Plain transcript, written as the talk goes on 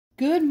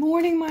Good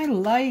morning, my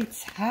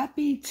lights.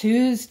 Happy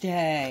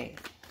Tuesday.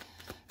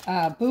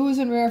 Boo is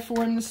in rare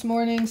form this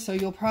morning, so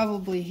you'll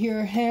probably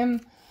hear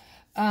him.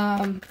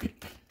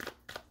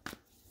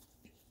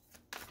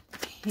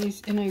 He's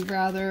in a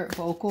rather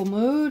vocal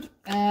mood.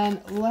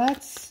 And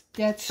let's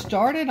get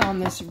started on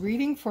this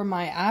reading for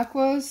my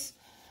Aquas.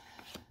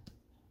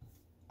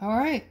 All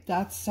right,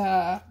 that's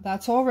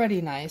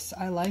already nice.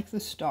 I like the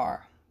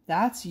star.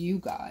 That's you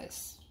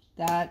guys.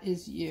 That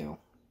is you.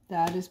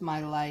 That is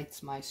my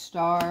lights, my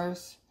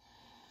stars.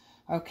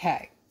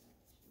 Okay.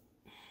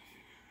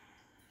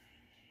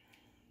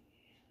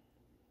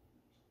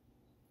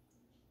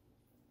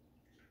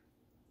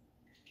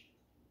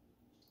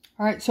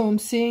 All right, so I'm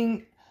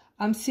seeing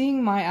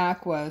my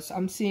Aquas.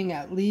 I'm seeing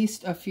at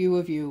least a few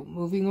of you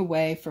moving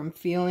away from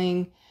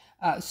feeling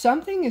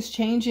something is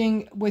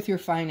changing with your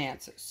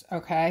finances,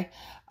 okay?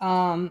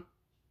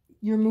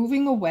 You're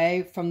moving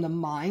away from the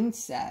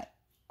mindset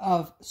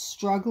of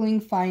struggling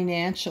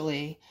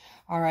financially,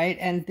 all right?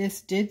 And this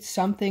did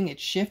something, it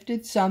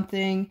shifted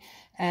something,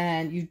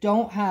 and you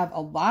don't have a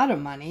lot of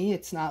money.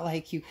 It's not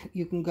like you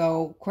can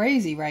go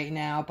crazy right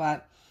now,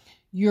 but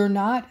you're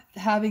not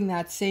having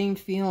that same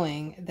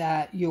feeling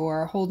that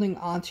you're holding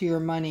onto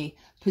your money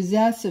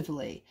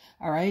possessively,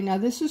 all right? Now,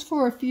 this is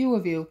for a few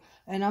of you,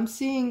 and I'm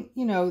seeing,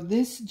 you know,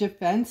 this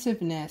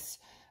defensiveness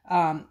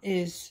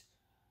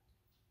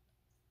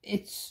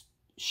it's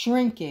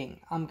shrinking,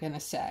 I'm going to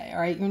say, all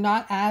right? You're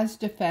not as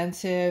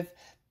defensive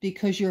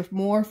because you're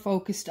more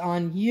focused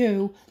on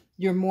you.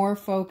 You're more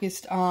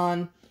focused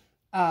on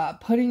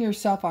putting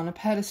yourself on a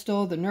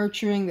pedestal, the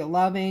nurturing, the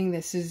loving.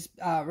 This is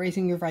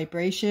raising your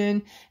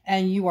vibration,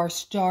 and you are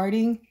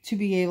starting to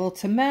be able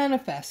to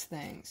manifest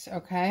things,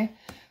 okay?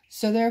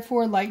 So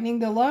therefore, lightening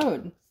the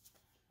load.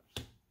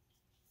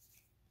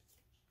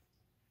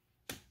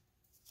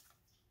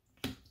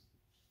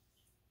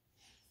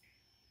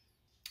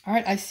 All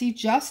right, I see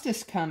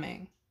justice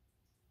coming.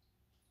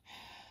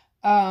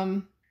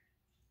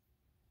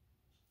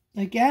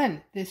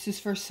 Again, this is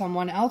for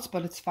someone else,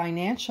 but it's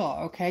financial,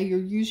 okay? You're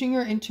using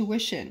your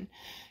intuition.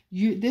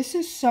 This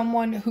is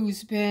someone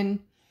who's been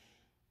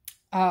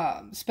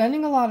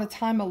spending a lot of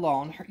time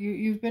alone.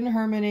 You've been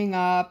hermiting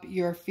up.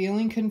 You're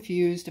feeling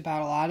confused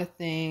about a lot of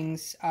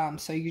things.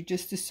 So you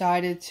just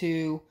decided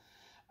to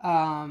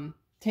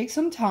take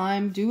some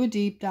time, do a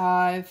deep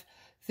dive,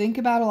 think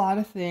about a lot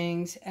of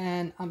things,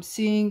 and I'm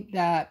seeing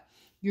that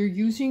you're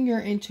using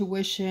your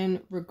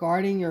intuition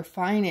regarding your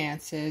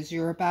finances.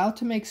 You're about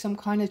to make some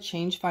kind of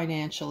change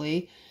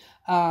financially.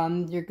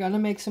 You're going to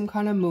make some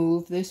kind of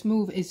move. This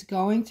move is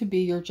going to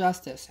be your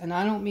justice. And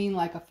I don't mean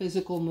like a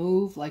physical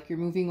move, like you're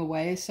moving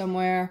away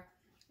somewhere.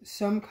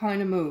 Some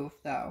kind of move,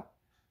 though.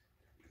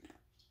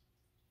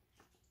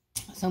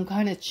 Some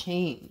kind of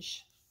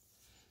change.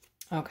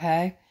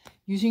 Okay?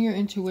 Using your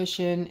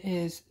intuition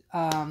is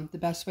the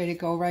best way to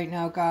go right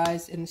now,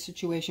 guys, in the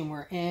situation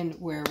we're in,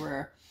 where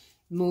we're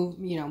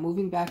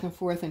moving back and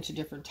forth into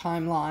different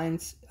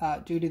timelines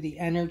due to the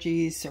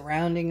energies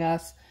surrounding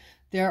us.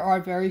 There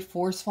are very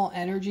forceful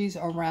energies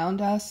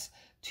around us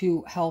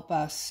to help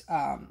us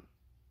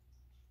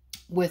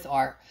with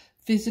our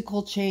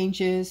physical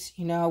changes.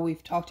 You know,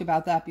 we've talked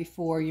about that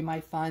before. You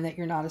might find that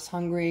you're not as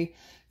hungry.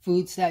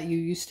 Foods that you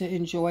used to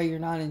enjoy, you're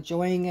not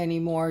enjoying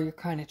anymore. You're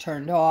kind of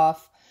turned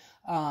off.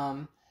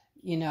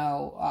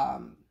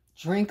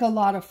 Drink a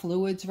lot of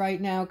fluids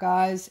right now,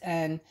 guys,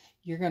 and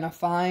you're going to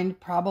find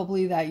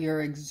probably that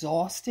you're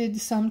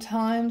exhausted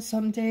sometimes,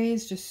 some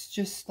days.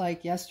 Just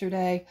like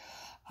yesterday,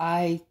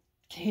 I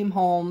came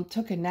home,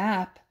 took a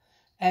nap,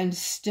 and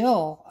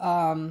still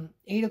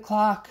 8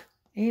 o'clock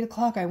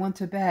I went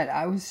to bed.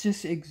 I was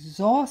just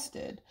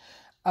exhausted.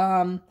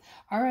 All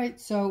right,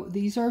 so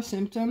these are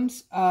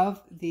symptoms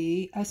of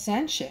the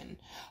ascension.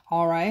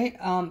 All right,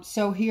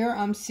 so here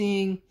I'm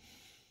seeing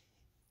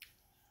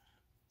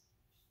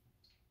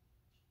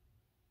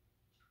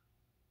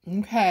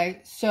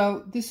okay,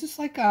 so this is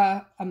like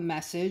a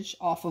message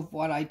off of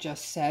what I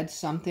just said,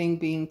 something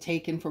being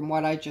taken from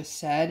what I just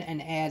said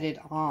and added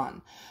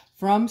on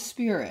from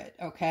Spirit,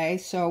 okay?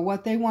 So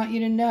what they want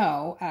you to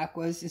know,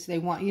 Aquas, is they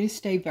want you to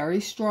stay very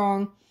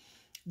strong.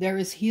 There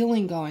is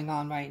healing going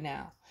on right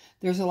now.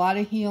 There's a lot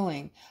of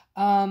healing.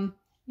 I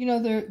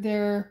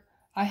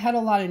had a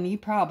lot of knee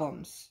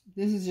problems.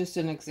 This is just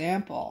an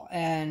example,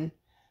 and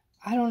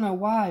I don't know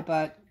why,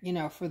 but,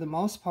 for the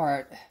most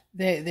part,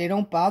 they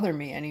don't bother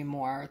me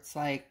anymore. It's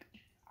like,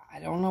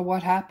 I don't know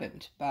what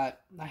happened,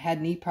 but I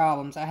had knee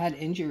problems. I had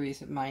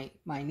injuries in my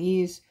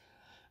knees.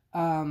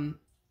 And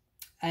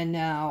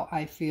now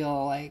I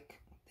feel like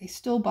they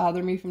still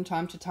bother me from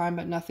time to time,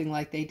 but nothing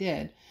like they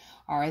did.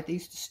 All right. They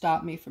used to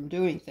stop me from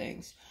doing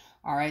things.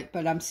 All right.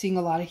 But I'm seeing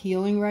a lot of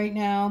healing right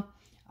now.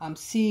 I'm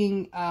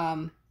seeing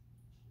a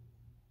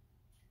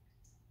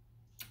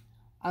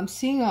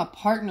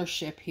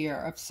partnership here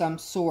of some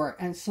sort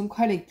and some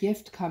kind of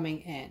gift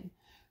coming in.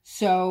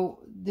 So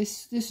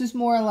this is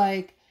more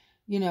like,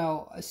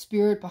 a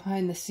spirit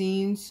behind the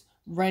scenes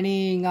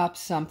readying up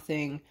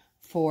something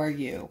for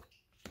you.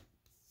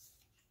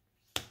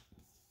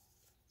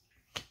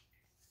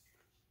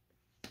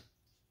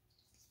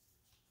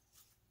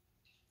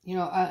 You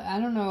know, I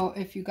don't know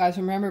if you guys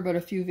remember, but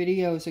a few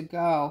videos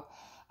ago,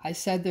 I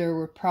said there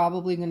were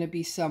probably going to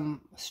be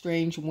some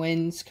strange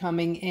winds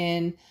coming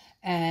in,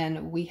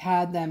 and we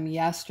had them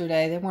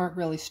yesterday. They weren't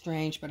really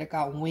strange, but it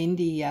got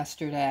windy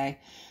yesterday.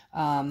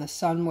 The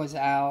sun was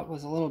out. It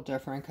was a little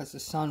different because the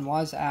sun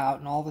was out,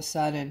 and all of a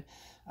sudden,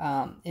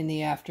 in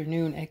the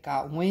afternoon, it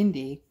got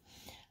windy.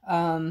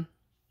 And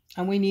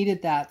we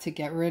needed that to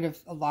get rid of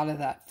a lot of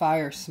that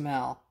fire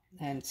smell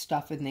and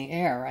stuff in the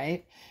air,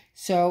 right?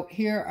 So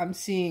here I'm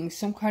seeing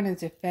some kind of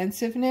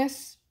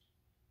defensiveness.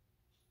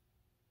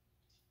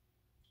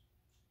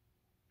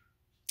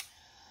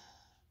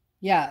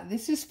 Yeah,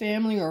 this is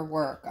family or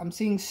work. I'm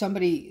seeing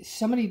somebody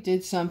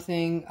did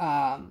something,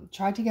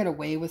 tried to get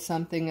away with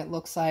something, it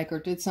looks like, or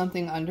did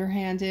something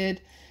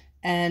underhanded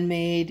and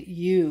made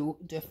you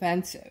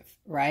defensive,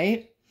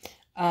 right?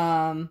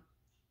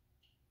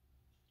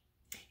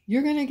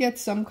 You're going to get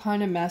some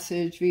kind of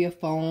message via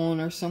phone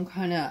or some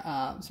kind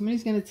of,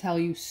 somebody's going to tell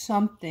you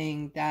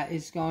something that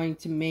is going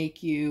to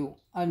make you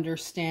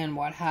understand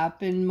what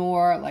happened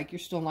more. Like, you're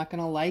still not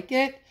going to like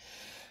it,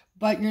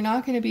 but you're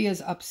not going to be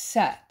as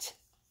upset.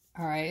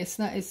 All right.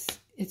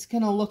 It's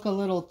going to look a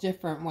little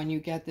different when you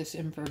get this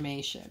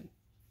information.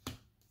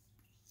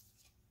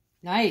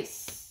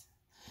 Nice.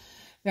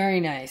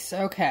 Very nice.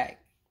 Okay.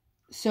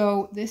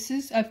 So this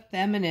is a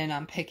feminine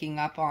I'm picking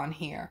up on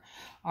here.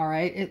 All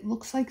right. It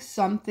looks like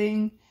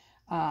something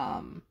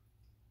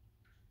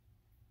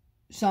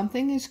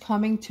is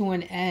coming to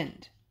an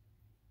end.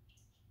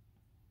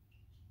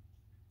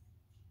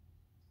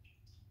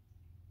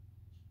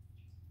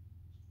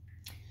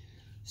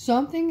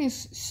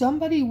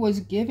 Somebody was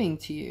giving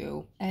to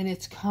you and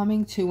it's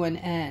coming to an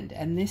end.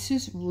 And this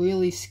is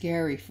really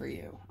scary for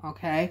you.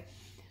 Okay.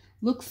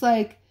 Looks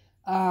like,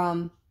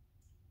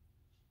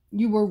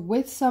 you were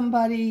with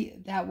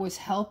somebody that was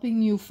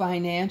helping you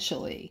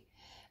financially,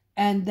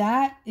 and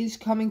that is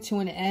coming to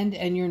an end,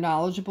 and you're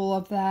knowledgeable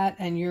of that,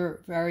 and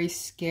you're very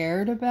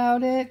scared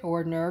about it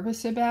or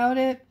nervous about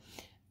it.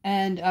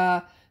 And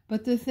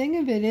but the thing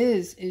of it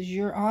is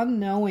you're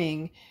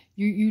unknowing.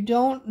 You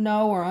don't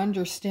know or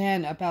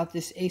understand about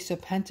this Ace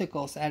of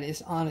Pentacles that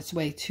is on its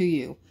way to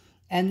you,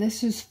 and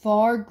this is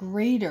far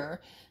greater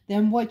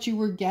than what you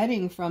were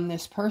getting from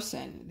this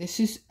person.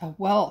 This is a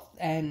wealth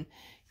and,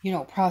 you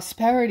know,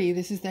 prosperity.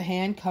 This is the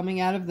hand coming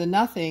out of the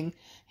nothing,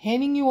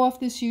 handing you off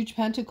this huge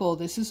pentacle.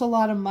 This is a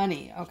lot of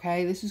money,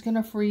 okay? This is going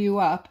to free you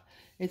up.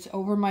 It's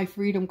over my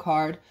freedom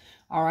card,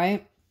 all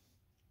right?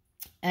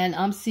 And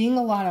I'm seeing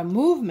a lot of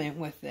movement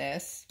with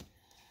this.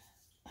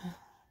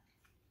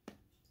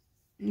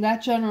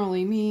 That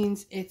generally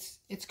means it's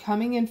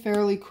coming in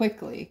fairly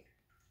quickly.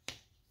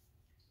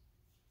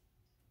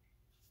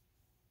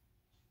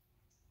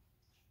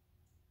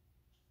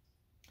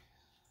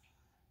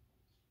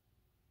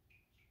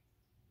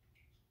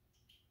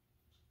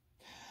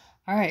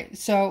 All right,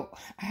 so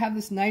I have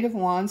this Knight of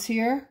Wands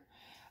here,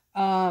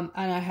 and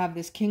I have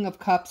this King of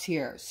Cups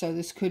here. So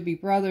this could be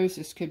brothers,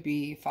 this could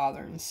be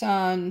father and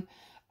son,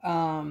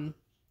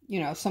 you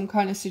know, some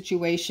kind of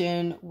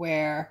situation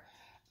where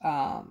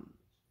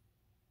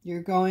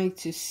you're going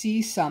to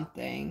see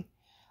something,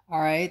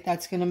 all right,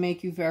 that's going to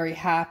make you very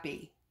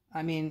happy.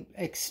 I mean,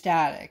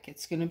 ecstatic.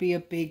 It's going to be a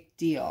big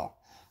deal,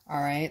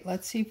 all right?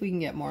 Let's see if we can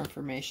get more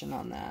information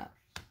on that,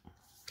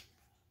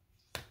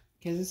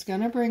 because it's going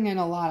to bring in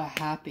a lot of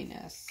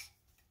happiness.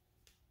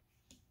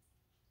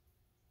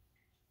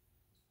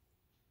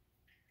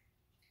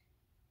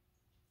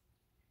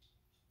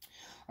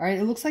 All right,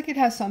 it looks like it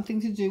has something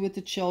to do with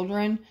the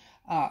children,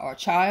 or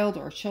child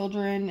or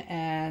children,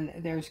 and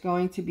there's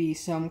going to be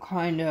some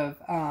kind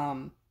of,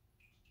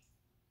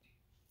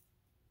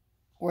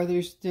 or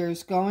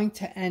there's going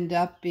to end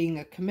up being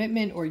a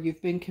commitment, or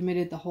you've been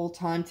committed the whole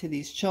time to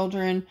these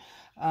children.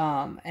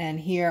 And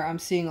here I'm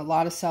seeing a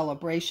lot of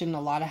celebration,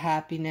 a lot of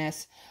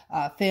happiness,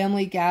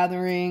 family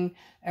gathering.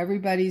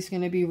 Everybody's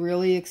going to be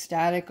really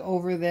ecstatic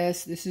over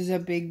this. This is a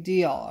big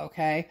deal,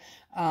 okay?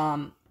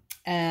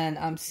 And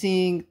I'm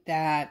seeing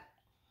that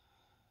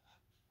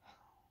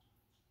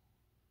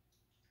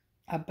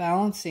a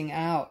balancing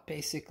out,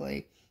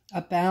 basically.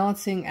 A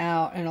balancing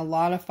out and a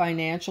lot of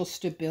financial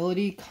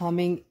stability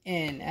coming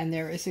in. And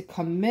there is a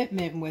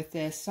commitment with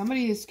this.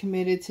 Somebody is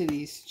committed to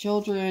these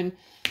children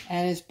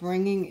and is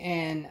bringing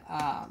in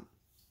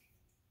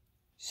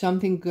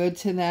something good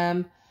to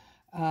them.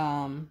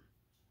 All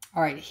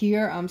right,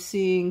 here I'm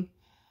seeing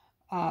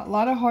a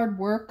lot of hard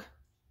work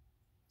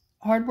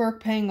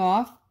paying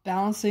off,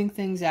 balancing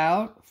things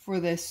out for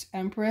this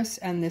Empress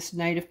and this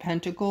Knight of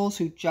Pentacles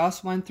who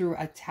just went through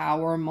a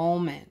Tower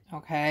moment,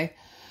 okay?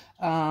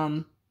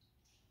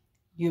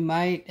 You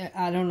might,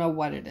 I don't know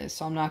what it is,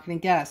 so I'm not going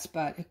to guess,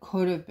 but it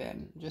could have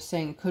been, just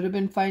saying, it could have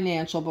been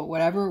financial, but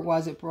whatever it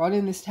was, it brought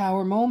in this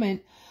Tower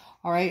moment,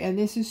 all right? And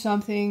this is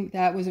something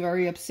that was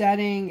very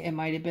upsetting. It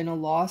might have been a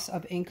loss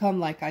of income,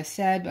 like I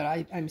said, but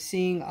I'm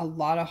seeing a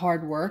lot of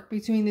hard work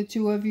between the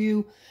two of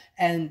you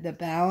and the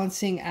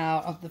balancing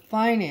out of the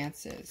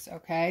finances,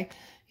 okay?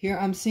 Here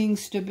I'm seeing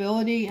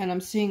stability and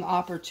I'm seeing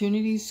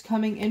opportunities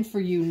coming in for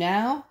you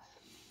now.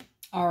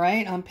 All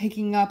right, I'm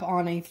picking up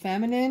on a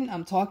feminine.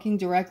 I'm talking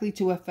directly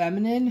to a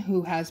feminine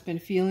who has been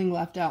feeling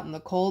left out in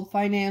the cold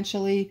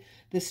financially.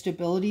 The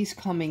stability's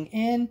coming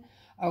in,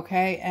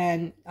 okay,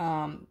 and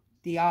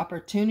the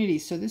opportunity.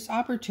 So this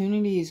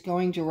opportunity is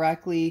going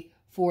directly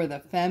for the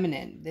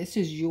feminine. This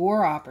is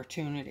your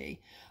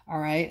opportunity, all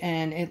right,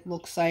 and it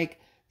looks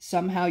like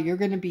somehow you're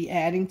going to be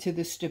adding to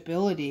the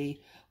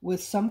stability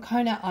with some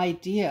kind of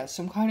idea,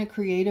 some kind of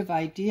creative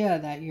idea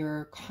that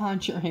you're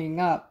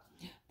conjuring up,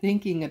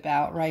 thinking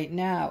about right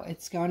now.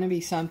 It's going to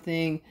be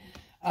something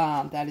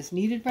that is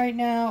needed right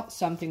now,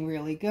 something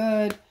really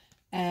good,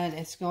 and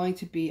it's going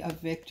to be a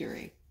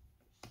victory.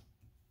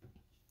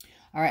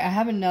 All right, I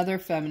have another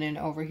feminine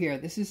over here.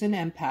 This is an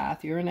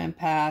empath. You're an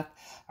empath.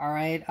 All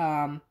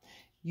right.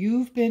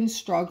 You've been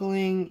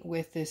struggling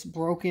with this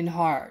broken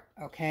heart.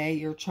 Okay.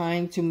 You're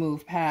trying to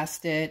move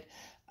past it.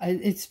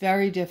 It's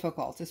very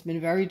difficult. It's been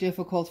very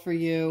difficult for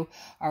you.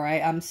 All right.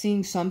 I'm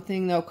seeing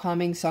something though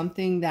coming,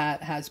 something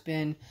that has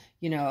been,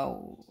 you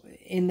know,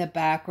 in the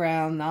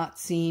background, not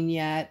seen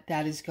yet,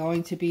 that is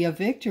going to be a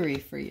victory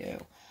for you.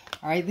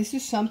 All right, this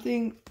is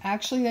something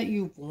actually that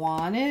you've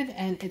wanted,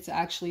 and it's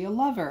actually a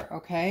lover,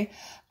 okay?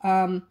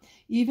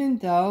 Even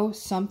though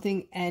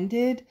something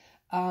ended,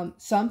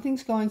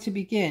 something's going to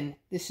begin.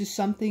 This is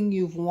something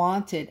you've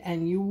wanted,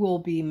 and you will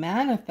be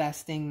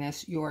manifesting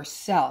this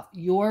yourself.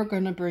 You're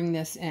going to bring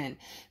this in.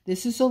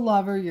 This is a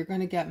lover. You're going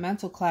to get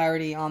mental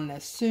clarity on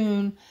this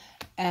soon,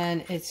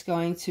 and it's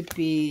going to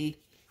be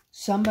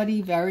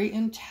somebody very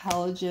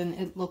intelligent,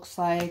 it looks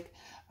like.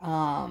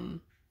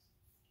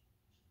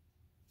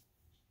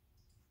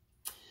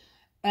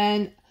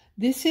 And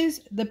this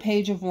is the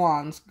Page of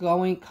Wands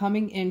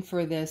coming in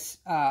for this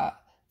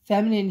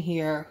feminine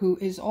here who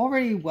is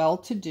already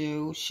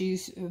well-to-do.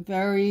 She's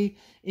very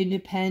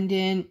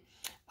independent.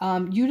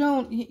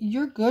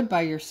 You're good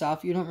by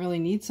yourself. You don't really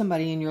need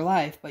somebody in your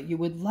life, but you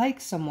would like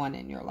someone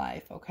in your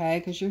life, okay?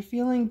 Because you're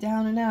feeling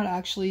down and out.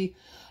 Actually,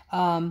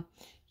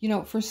 you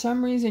know, for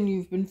some reason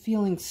you've been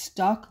feeling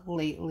stuck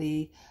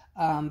lately,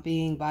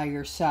 being by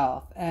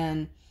yourself,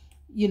 and,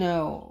 you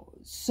know,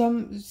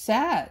 some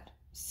sadness,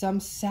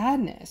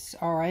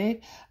 all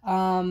right?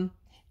 And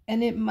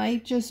it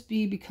might just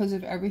be because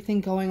of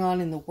everything going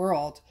on in the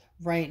world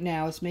right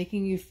now. It's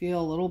making you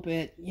feel a little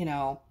bit, you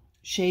know,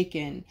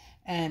 shaken.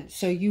 And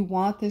so you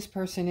want this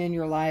person in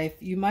your life.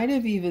 You might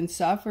have even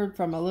suffered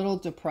from a little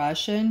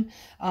depression.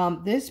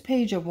 This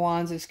Page of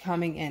Wands is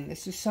coming in.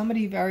 This is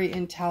somebody very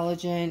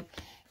intelligent,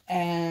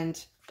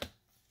 and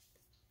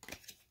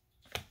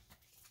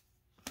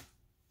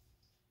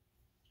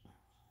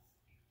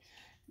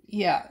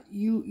yeah,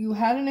 you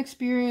had an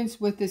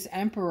experience with this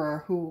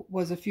emperor who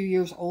was a few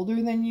years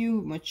older than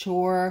you,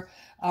 mature.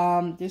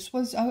 This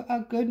was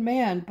a good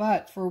man,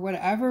 but for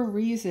whatever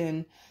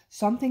reason,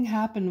 something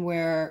happened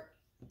where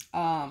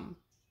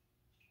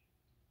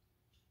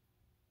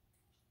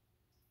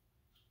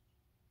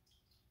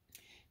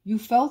you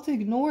felt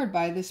ignored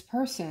by this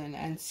person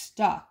and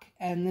stuck,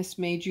 and this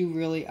made you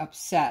really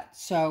upset.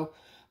 So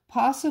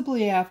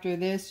possibly after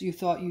this, you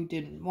thought you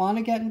didn't want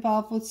to get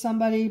involved with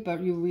somebody, but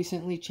you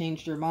recently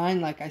changed your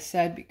mind, like I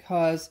said,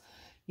 because,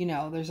 you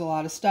know, there's a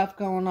lot of stuff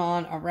going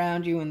on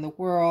around you in the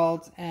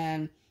world,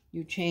 and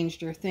you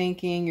changed your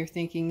thinking. Your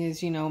thinking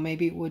is, you know,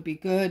 maybe it would be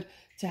good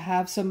to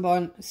have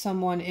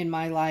someone in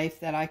my life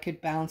that I could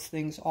bounce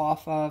things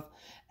off of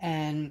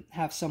and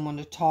have someone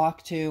to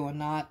talk to, and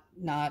not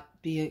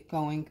be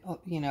going,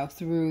 you know,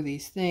 through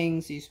these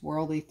things, these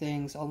worldly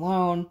things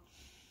alone.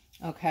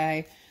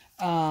 Okay.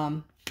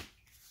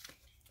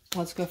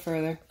 Let's go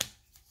further.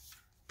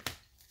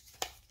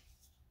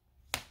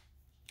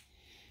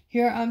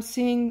 Here I'm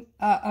seeing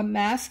a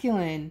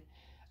masculine.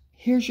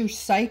 Here's your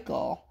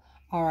cycle.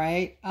 All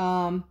right.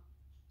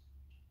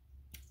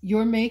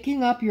 You're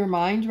making up your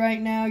mind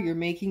right now. You're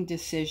making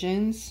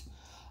decisions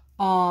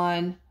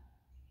on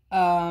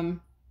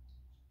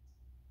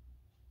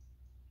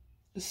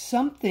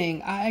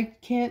something. I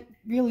can't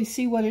really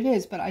see what it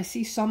is, but I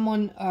see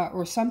someone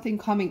or something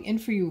coming in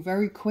for you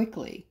very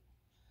quickly.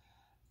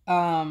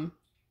 And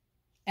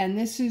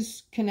this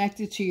is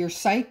connected to your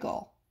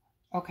cycle,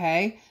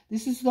 okay?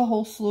 This is the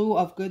whole slew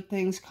of good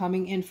things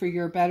coming in for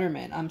your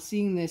betterment. I'm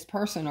seeing this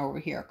person over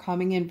here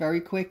coming in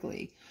very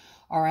quickly,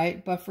 all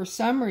right? But for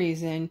some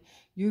reason,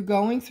 you're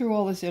going through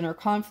all this inner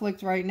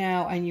conflict right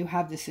now, and you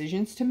have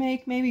decisions to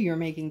make. Maybe you're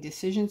making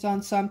decisions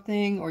on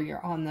something, or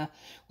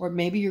or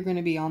maybe you're going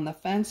to be on the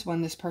fence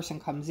when this person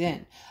comes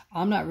in.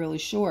 I'm not really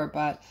sure,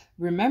 but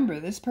remember,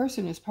 this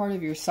person is part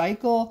of your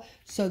cycle,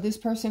 so this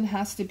person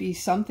has to be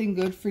something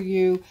good for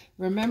you.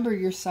 Remember,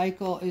 your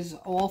cycle is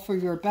all for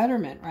your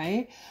betterment,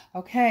 right?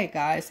 Okay,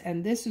 guys,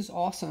 and this is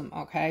awesome,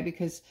 okay,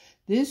 because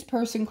this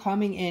person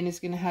coming in is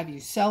going to have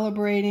you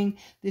celebrating.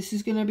 This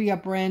is going to be a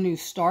brand new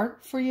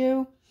start for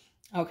you.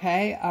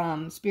 Okay,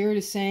 Spirit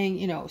is saying,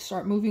 you know,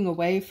 start moving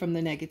away from the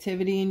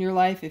negativity in your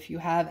life. If you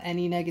have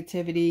any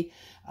negativity,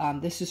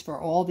 this is for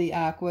all the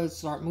Aquas.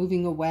 Start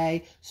moving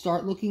away.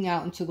 Start looking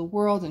out into the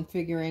world and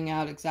figuring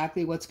out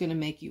exactly what's going to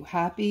make you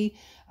happy.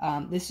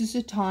 This is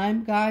a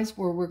time, guys,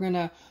 where we're going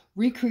to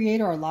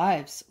recreate our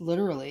lives,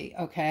 literally,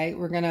 okay?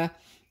 We're going to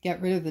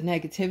get rid of the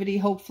negativity,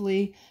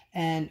 hopefully,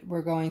 and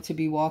we're going to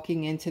be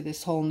walking into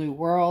this whole new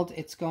world.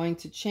 It's going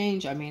to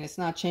change. I mean, it's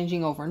not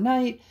changing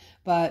overnight,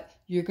 but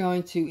you're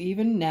going to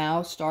even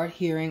now start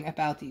hearing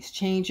about these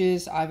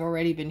changes. I've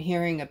already been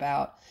hearing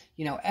about,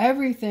 you know,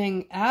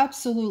 everything,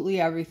 absolutely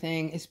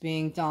everything is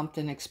being dumped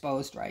and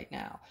exposed right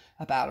now,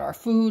 about our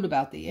food,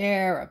 about the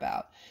air,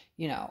 about,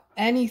 you know,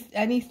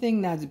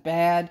 anything that's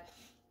bad,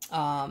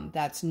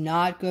 that's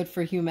not good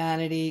for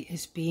humanity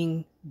is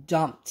being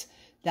dumped.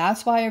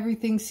 That's why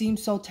everything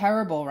seems so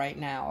terrible right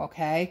now,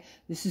 okay?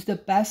 This is the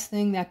best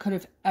thing that could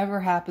have ever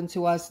happened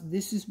to us.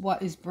 This is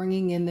what is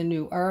bringing in the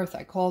new earth.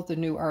 I call it the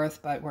new earth,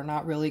 but we're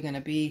not really going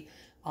to be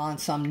on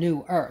some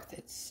new earth.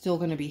 It's still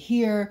going to be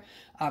here.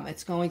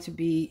 It's going to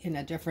be in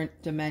a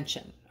different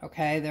dimension,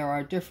 okay? There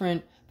are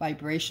different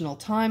vibrational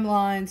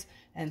timelines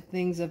and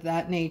things of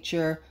that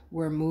nature.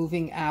 We're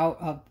moving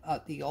out of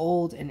the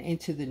old and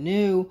into the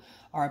new.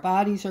 Our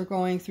bodies are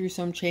going through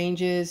some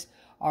changes.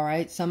 All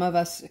right, some of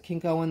us can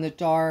go in the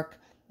dark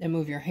and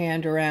move your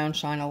hand around,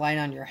 shine a light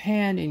on your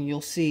hand, and you'll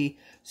see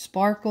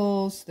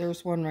sparkles.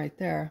 There's one right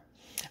there.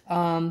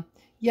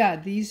 Yeah,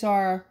 these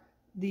are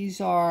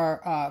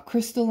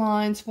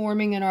crystallines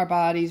forming in our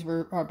bodies.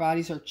 Our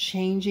bodies are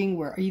changing.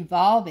 We're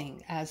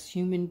evolving as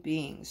human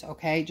beings,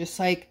 okay? Just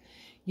like,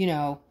 you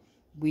know,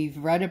 we've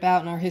read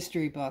about in our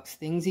history books,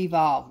 things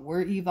evolve.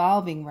 We're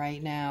evolving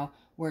right now.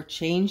 We're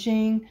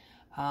changing,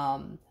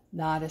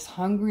 not as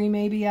hungry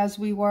maybe as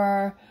we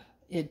were.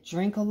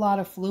 Drink a lot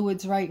of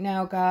fluids right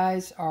now,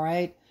 guys, all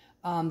right?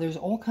 There's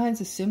all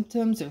kinds of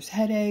symptoms. There's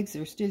headaches,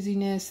 there's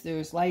dizziness,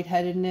 there's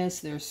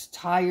lightheadedness, there's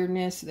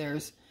tiredness,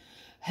 there's,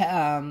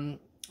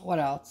 what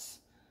else?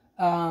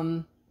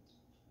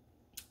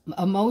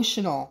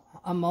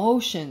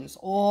 Emotions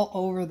all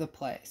over the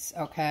place,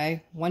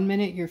 okay? One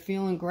minute you're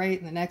feeling great,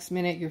 and the next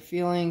minute you're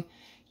feeling,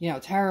 you know,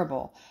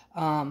 terrible.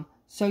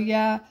 So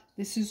yeah,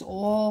 this is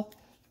all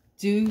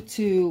due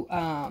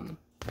to,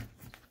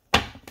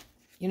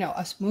 you know,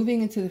 us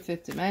moving into the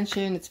fifth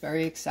dimension. It's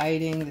very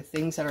exciting. The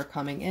things that are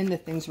coming in, the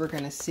things we're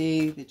going to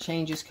see, the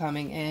changes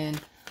coming in.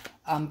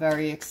 I'm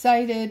very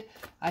excited.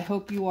 I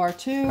hope you are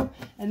too.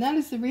 And that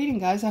is the reading,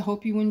 guys. I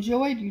hope you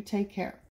enjoyed. You take care.